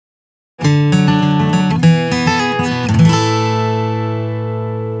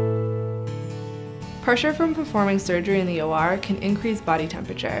Pressure from performing surgery in the OR can increase body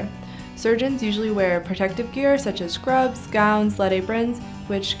temperature. Surgeons usually wear protective gear such as scrubs, gowns, lead aprons,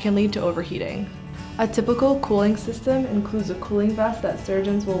 which can lead to overheating. A typical cooling system includes a cooling vest that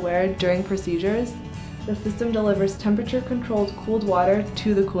surgeons will wear during procedures. The system delivers temperature-controlled cooled water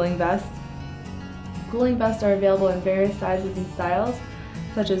to the cooling vest. Cooling vests are available in various sizes and styles,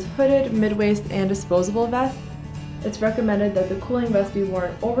 such as hooded, mid-waist, and disposable vests. It's recommended that the cooling vest be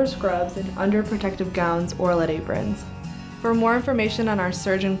worn over scrubs and under protective gowns or lead aprons. For more information on our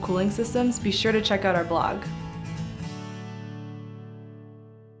surgeon cooling systems, be sure to check out our blog.